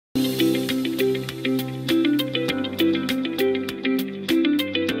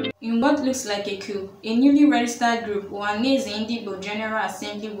looks like a coup. A newly registered group, Ohanaeze Ndigbo General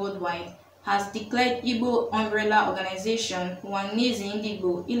Assembly Worldwide, has declared Igbo umbrella organization Ohanaeze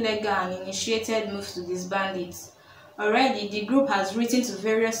Ndigbo illegal and initiated moves to disband it. Already, the group has written to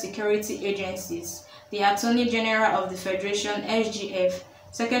various security agencies, the Attorney General of the Federation (SGF),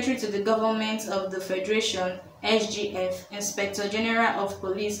 Secretary to the Government of the Federation (SGF), Inspector General of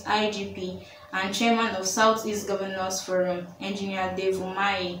Police (IGP), and Chairman of Southeast Governors Forum, Engineer Dave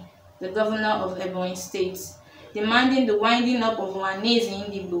Umahi, the Governor of Ebonyi State, demanding the winding up of Ohanaeze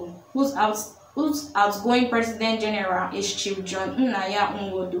Ndigbo, whose outgoing President General is Chief John Nnaya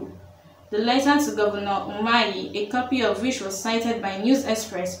Nwodo. The letter to Governor Umahi, a copy of which was cited by News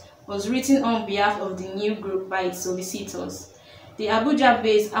Express, was written on behalf of the new group by its solicitors. The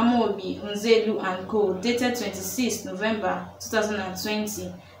Abuja-based Amobi, Nzelu and Co. dated 26 November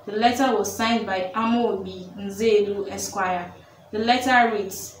 2020. The letter was signed by Amobi Nzelu Esquire. The letter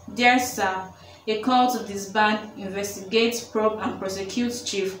reads, "Dear Sir, a call to disband, investigate, probe and prosecute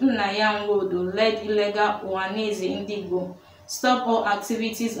Chief Nnaya Nwodo-led illegal Ohanaeze Ndigbo. Stop all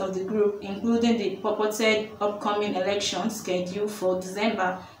activities of the group, including the purported upcoming election scheduled for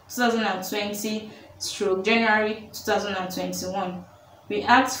December 2020/January 2021. We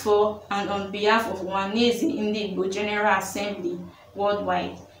act for and on behalf of Ohanaeze Ndigbo General Assembly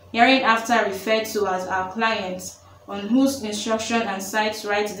Worldwide, hereinafter referred to as our clients, on whose instruction and site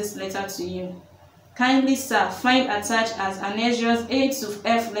write this letter to you. Kindly, sir, find attached as annexures A to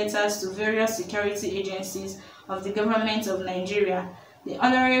F letters to various security agencies of the Government of Nigeria, the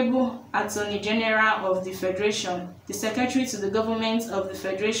Honorable Attorney General of the Federation, the Secretary to the Government of the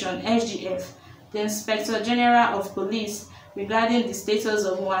Federation (SGF), the Inspector General of Police, regarding the status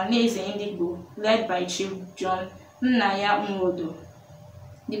of Ohanaeze Ndigbo, led by Chief John Nnaya Nwodo.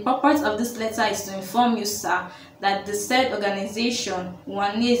 The purpose of this letter is to inform you, sir, that the said organization,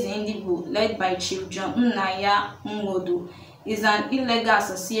 Ohanaeze Ndigbo, led by Chief John Nnaya Nwodo, is an illegal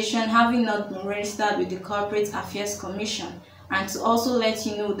association having not been registered with the Corporate Affairs Commission, and to also let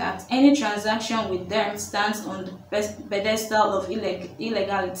you know that any transaction with them stands on the pedestal of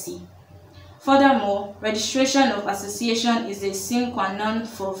illegality. Furthermore, registration of association is a sine qua non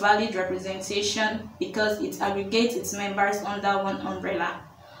for valid representation because it aggregates its members under one umbrella.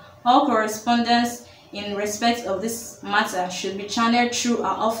 All correspondence in respect of this matter should be channeled through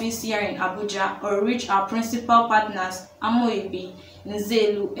our office here in Abuja or reach our principal partners, Amobi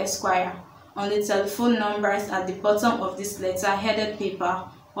Nzelu Esquire, on the telephone numbers at the bottom of this letter-headed paper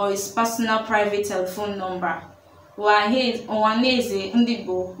or his personal private telephone number. Ohanaeze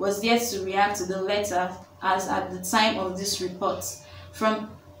Ndigbo was yet to react to the letter as at the time of this report. From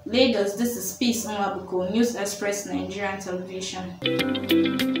Lagos, this is Peace Nwabuko, News Express Nigerian Television.